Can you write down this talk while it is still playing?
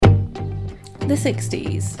The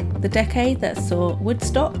 60s, the decade that saw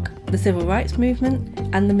Woodstock, the Civil Rights Movement,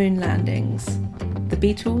 and the moon landings. The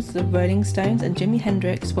Beatles, the Rolling Stones, and Jimi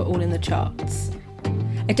Hendrix were all in the charts.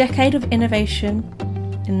 A decade of innovation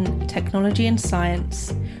in technology and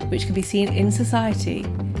science, which can be seen in society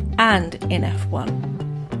and in F1.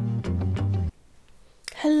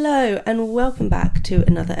 Hello, and welcome back to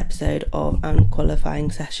another episode of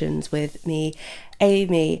Unqualifying Sessions with me,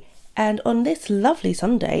 Amy. And on this lovely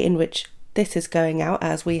Sunday, in which this is going out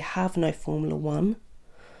as we have no Formula One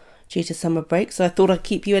due to summer break, so I thought I'd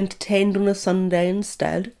keep you entertained on a Sunday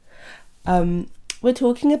instead. We're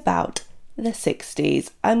talking about the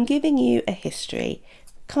 60s. I'm giving you a history,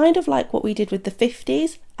 kind of like what we did with the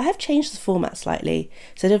 50s. I have changed the format slightly.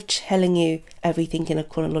 Instead of telling you everything in a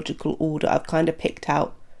chronological order, I've kind of picked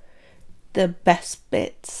out the best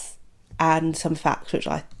bits and some facts which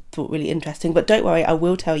I thought really interesting. But don't worry, I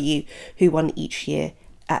will tell you who won each year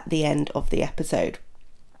at the end of the episode.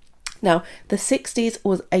 Now, the 60s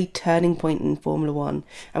was a turning point in Formula One,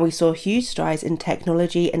 and we saw huge strides in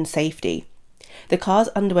technology and safety. The cars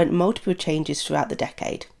underwent multiple changes throughout the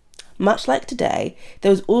decade. Much like today,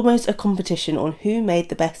 there was almost a competition on who made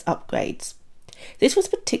the best upgrades. This was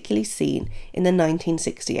particularly seen in the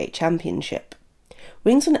 1968 championship.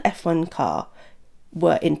 Wings on an F1 car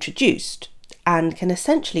were introduced and can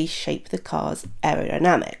essentially shape the car's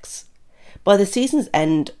aerodynamics. By the season's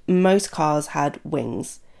end, most cars had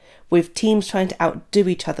wings, with teams trying to outdo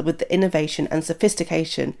each other with the innovation and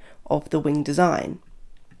sophistication of the wing design.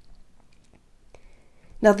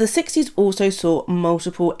 Now, the 60s also saw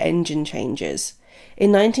multiple engine changes.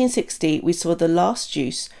 In 1960, we saw the last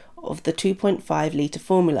use of the 2.5 litre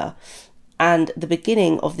formula and the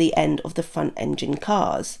beginning of the end of the front engine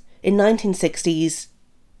cars. In 1960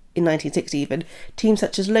 even, teams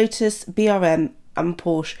such as Lotus, BRM and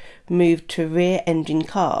Porsche moved to rear engine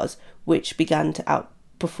cars, which began to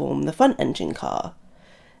outperform the front engine car.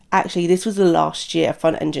 Actually, this was the last year a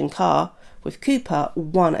front engine car with Cooper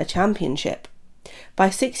won a championship. By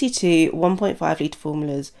 62, 1.5 litre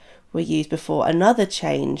formulas were used before another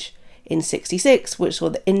change in 66, which saw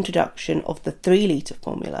the introduction of the 3 litre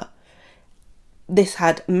formula. This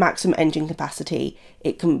had maximum engine capacity.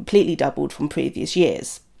 It completely doubled from previous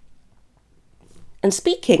years. And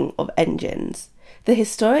speaking of engines, the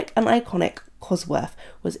historic and iconic Cosworth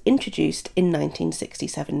was introduced in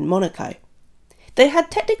 1967 in Monaco. They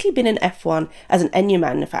had technically been in F1 as an engine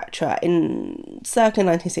manufacturer in circa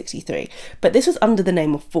 1963, but this was under the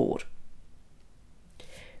name of Ford.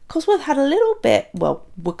 Cosworth had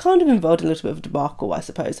were kind of involved in a little bit of a debacle, I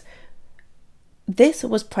suppose. This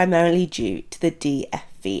was primarily due to the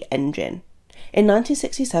DFV engine. In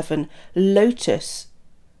 1967, Lotus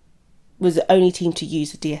was the only team to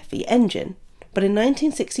use the DFV engine, but in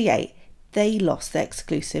 1968, they lost their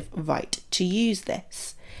exclusive right to use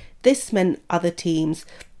this. This meant other teams,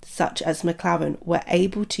 such as McLaren, were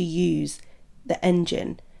able to use the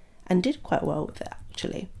engine and did quite well with it,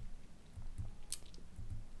 actually.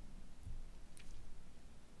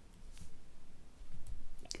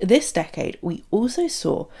 This decade, we also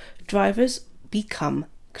saw drivers become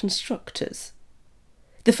constructors.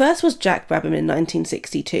 The first was Jack Brabham in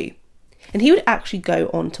 1962, and he would actually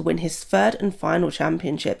go on to win his third and final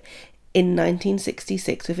championship in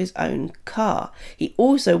 1966 with his own car. He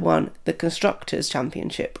also won the Constructors'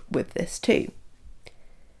 Championship with this too.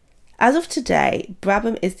 As of today,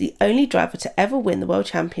 Brabham is the only driver to ever win the World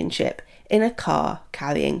Championship in a car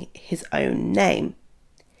carrying his own name.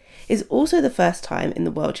 It is also the first time in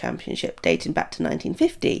the World Championship, dating back to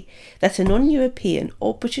 1950, that a non-European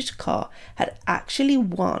or British car had actually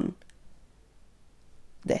won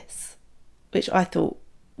this, which I thought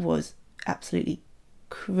was absolutely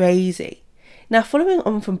crazy. Now, following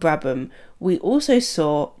on from Brabham, we also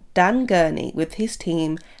saw Dan Gurney with his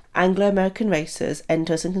team Anglo-American Racers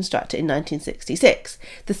enter as a constructor in 1966.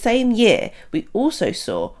 The same year, we also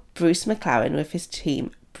saw Bruce McLaren with his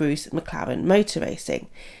team Bruce McLaren Motor Racing.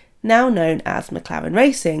 Now known as McLaren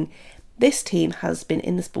Racing, this team has been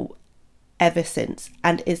in the sport ever since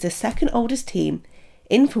and is the second oldest team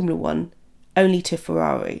in Formula One, only to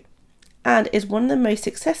Ferrari, and is one of the most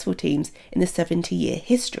successful teams in the 70-year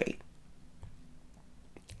history.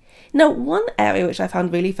 Now, one area which I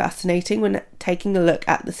found really fascinating when taking a look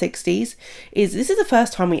at the 60s is this is the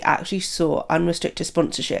first time we actually saw unrestricted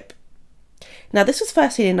sponsorship. Now, this was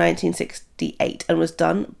first seen in 1968 and was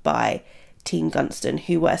done by Team Gunston,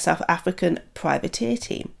 who were a South African privateer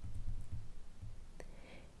team.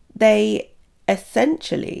 They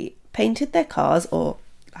essentially painted their cars, or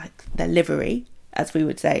like their livery, as we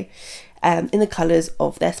would say, in the colours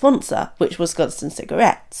of their sponsor, which was Gunston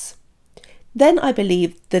Cigarettes. Then I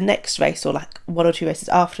believe the next race, or like one or two races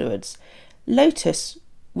afterwards, Lotus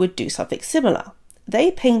would do something similar.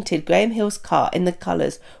 They painted Graham Hill's car in the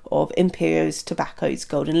colours of Imperial's Tobacco's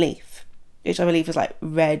Golden Leaf, which I believe was like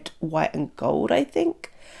red, white and gold, I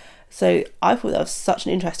think. So I thought that was such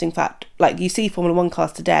an interesting fact. Like, you see Formula 1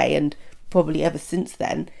 cars today, and probably ever since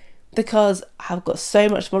then, because I've got so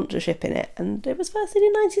much sponsorship in it, and it was first in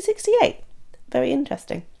 1968. Very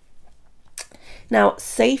interesting. Now,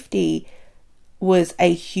 safety was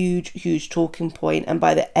a huge talking point, and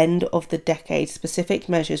by the end of the decade, specific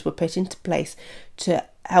measures were put into place to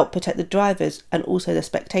help protect the drivers and also the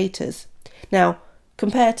spectators. Now,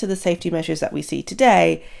 compared to the safety measures that we see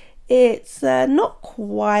today, it's not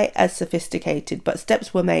quite as sophisticated, but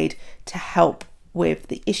steps were made to help with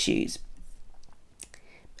the issues.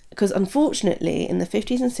 Because unfortunately, in the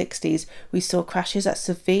 50s and 60s, we saw crashes that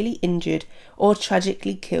severely injured or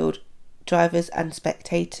tragically killed drivers and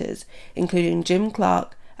spectators, including Jim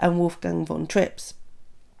Clark and Wolfgang von Trips.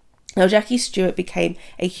 Now, Jackie Stewart became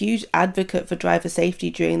a huge advocate for driver safety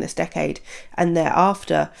during this decade, and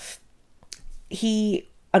thereafter he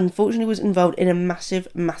unfortunately was involved in a massive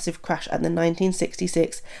crash at the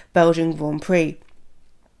 1966 Belgian Grand Prix.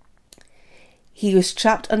 He was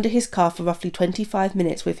trapped under his car for roughly 25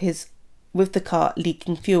 minutes with the car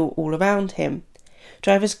leaking fuel all around him.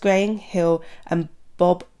 Drivers Graham Hill and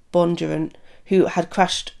Bob Bondurant, who had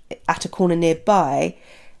crashed at a corner nearby,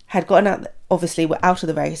 had gotten out, obviously were out of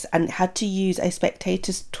the race, and had to use a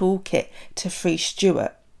spectator's toolkit to free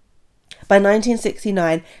Stewart. By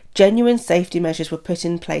 1969, genuine safety measures were put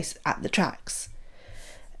in place at the tracks.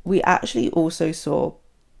 We actually also saw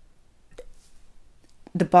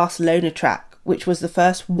the Barcelona track, which was the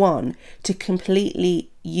first one to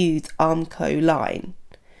completely use Armco line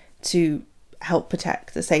to help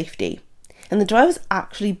protect the safety. And the drivers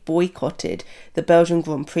actually boycotted the Belgian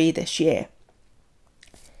Grand Prix this year,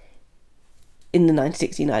 in the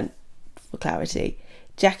 1969, for clarity.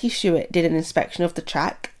 Jackie Stewart did an inspection of the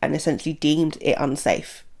track and essentially deemed it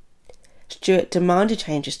unsafe. Stewart demanded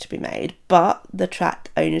changes to be made, but the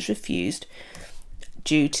track owners refused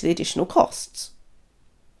due to the additional costs.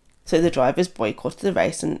 So the drivers boycotted the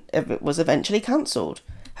race and it was eventually cancelled.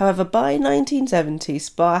 However, by 1970,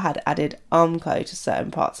 Spa had added Armco to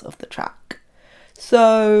certain parts of the track.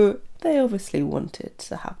 So they obviously wanted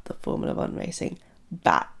to have the Formula 1 racing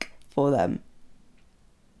back for them.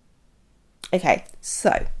 Okay,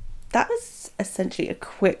 so that was essentially a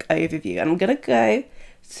quick overview. And I'm going to go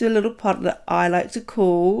to a little part that I like to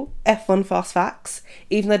call F1 Fast Facts,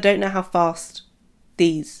 even though I don't know how fast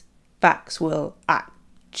these facts will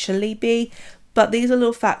actually be. But these are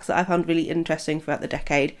little facts that I found really interesting throughout the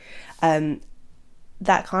decade.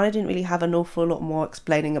 That kind of didn't really have an awful lot more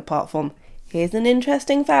explaining apart from, here's an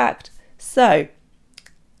interesting fact. So,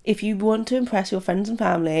 if you want to impress your friends and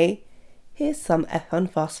family, here's some F1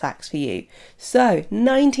 Fast Facts for you. So,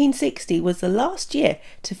 1960 was the last year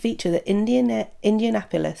to feature the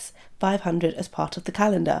Indianapolis 500 as part of the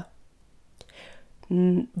calendar.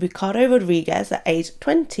 Ricardo Rodriguez, at age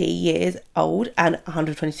 20 years old and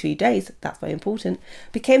 123 days, that's very important,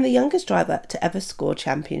 became the youngest driver to ever score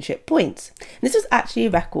championship points. This was actually a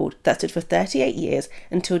record that stood for 38 years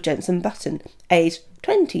until Jenson Button, aged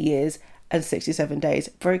 20 years and 67 days,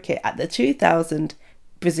 broke it at the 2000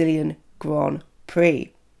 Brazilian Grand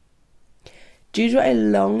Prix. Due to a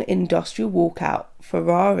long industrial walkout,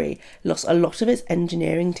 Ferrari lost a lot of its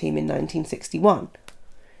engineering team in 1961.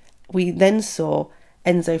 We then saw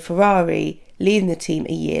Enzo Ferrari leaving the team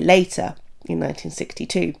a year later, in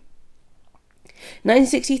 1962.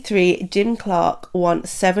 1963, Jim Clark won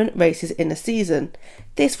 7 races in a season.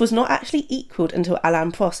 This was not actually equalled until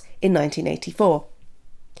Alain Prost in 1984.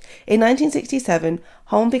 In 1967,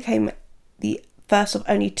 Hulme became the first of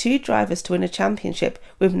only 2 drivers to win a championship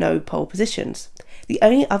with no pole positions. The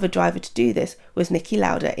only other driver to do this was Niki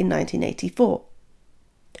Lauda in 1984.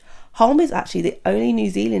 Hulme is actually the only New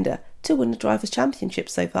Zealander to win the Drivers' Championship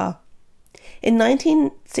so far. In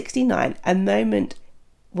 1969, a moment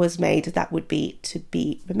was made that would be to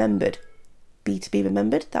be remembered.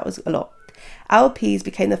 That was a lot. Al Pease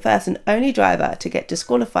became the first and only driver to get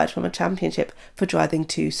disqualified from a championship for driving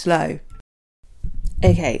too slow.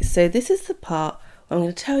 Okay, so this is the part where I'm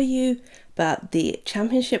going to tell you about the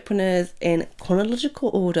championship winners in chronological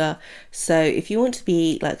order. So if you want to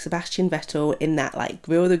be like Sebastian Vettel in that like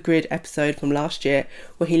Grill the Grid episode from last year,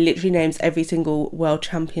 where he literally names every single world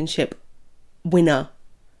championship winner,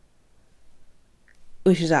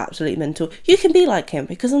 which is absolutely mental, you can be like him,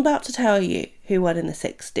 because I'm about to tell you who won in the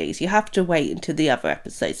 60s. You have to wait until the other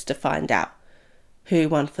episodes to find out who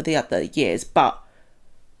won for the other years, but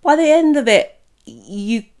by the end of it,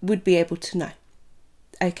 you would be able to know.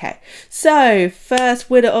 Okay, so first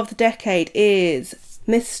winner of the decade is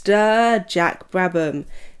Mr. Jack Brabham.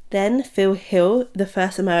 Then Phil Hill, the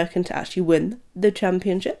first American to actually win the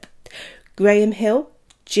championship. Graham Hill,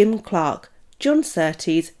 Jim Clark, John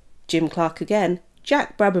Surtees, Jim Clark again,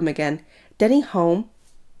 Jack Brabham again, Denny Hulme,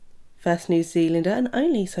 first New Zealander and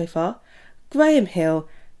only so far, Graham Hill,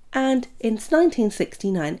 and in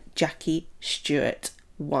 1969, Jackie Stewart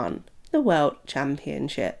won the World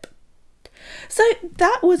Championship. So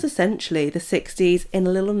that was essentially the 60s in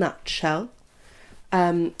a little nutshell.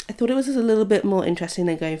 I thought it was just a little bit more interesting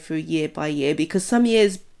than going through year by year, because some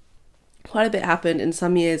years quite a bit happened and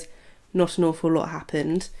some years not an awful lot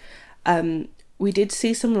happened. We did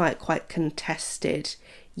see some like quite contested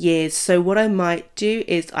years, so what I might do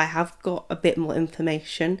is I have got a bit more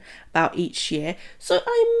information about each year, so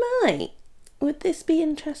would this be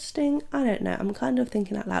interesting? I don't know, I'm kind of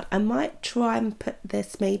thinking out loud. I might try and put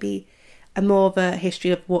this maybe a more of a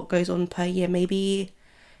history of what goes on per year, maybe,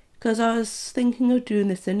 because I was thinking of doing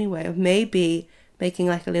this anyway, of maybe making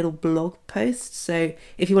like a little blog post. So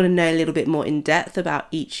if you want to know a little bit more in depth about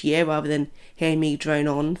each year rather than hearing me drone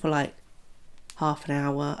on for like half an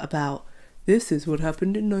hour about this is what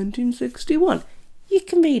happened in 1961, you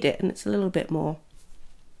can read it and it's a little bit more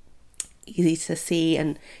easy to see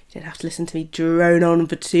and you don't have to listen to me drone on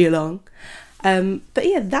for too long. But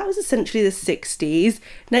yeah, that was essentially the 60s.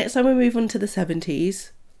 Next time we move on to the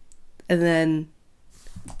 70s, and then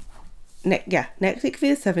next week for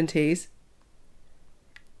the 70s.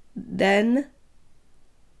 Then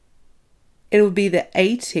it will be the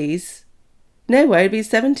 80s. No way, it'll be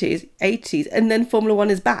 70s, 80s, and then Formula One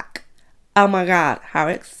is back. Oh my god, how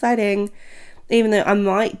exciting! Even though I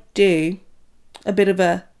might do a bit of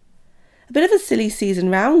a silly season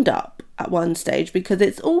roundup at one stage because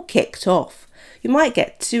it's all kicked off. You might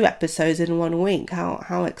get 2 episodes in 1 week.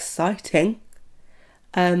 How exciting.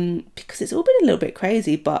 Because it's all been a little bit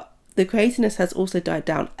crazy, but the craziness has also died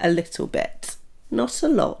down a little bit. Not a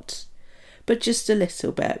lot, but just a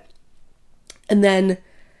little bit. And then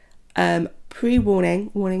warning.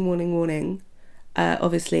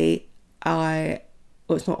 Obviously,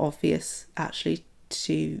 it's not obvious actually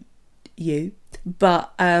to you,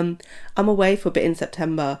 but I'm away for a bit in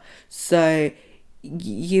September, so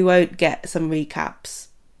you won't get some recaps.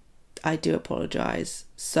 I do apologise.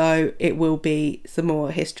 So it will be some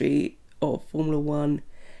more history of Formula One,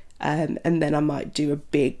 and then I might do a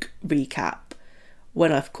big recap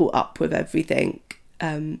when I've caught up with everything,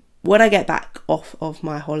 when I get back off of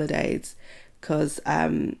my holidays, because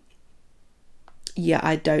I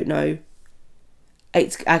don't know,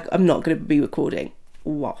 I'm not going to be recording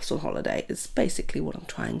whilst on holiday. It's basically what I'm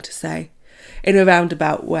trying to say in a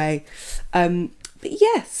roundabout way. But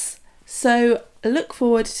yes, so look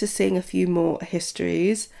forward to seeing a few more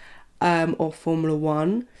histories of Formula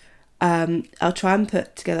One. I'll try and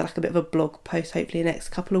put together like a bit of a blog post hopefully in the next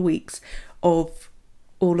couple of weeks of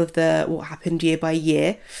all of what happened year by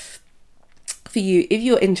year for you. If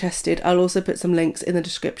you're interested, I'll also put some links in the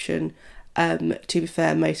description. To be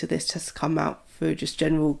fair, most of this has come out through just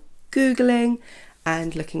general Googling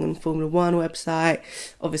and looking on Formula One website.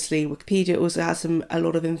 Obviously Wikipedia also has a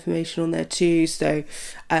lot of information on there too, so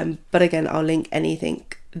but again, I'll link anything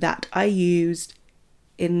that I used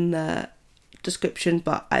in the description,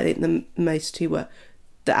 but I think the most two were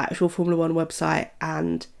the actual Formula One website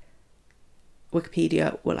and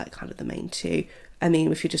Wikipedia were like kind of the main two. I mean,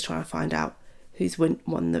 if you're just trying to find out who's won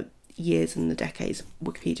the years and the decades,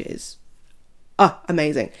 Wikipedia is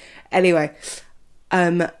amazing. Anyway,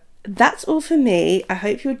 that's all for me. I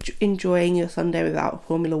hope you're enjoying your Sunday without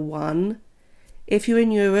Formula One. If you're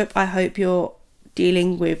in Europe, I hope you're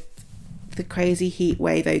dealing with the crazy heat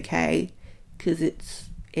wave okay, because it's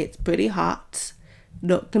pretty hot,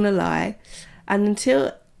 not gonna lie. And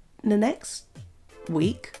until the next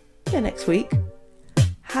week,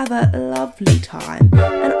 have a lovely time,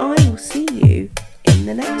 and I will see you in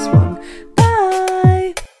the next one.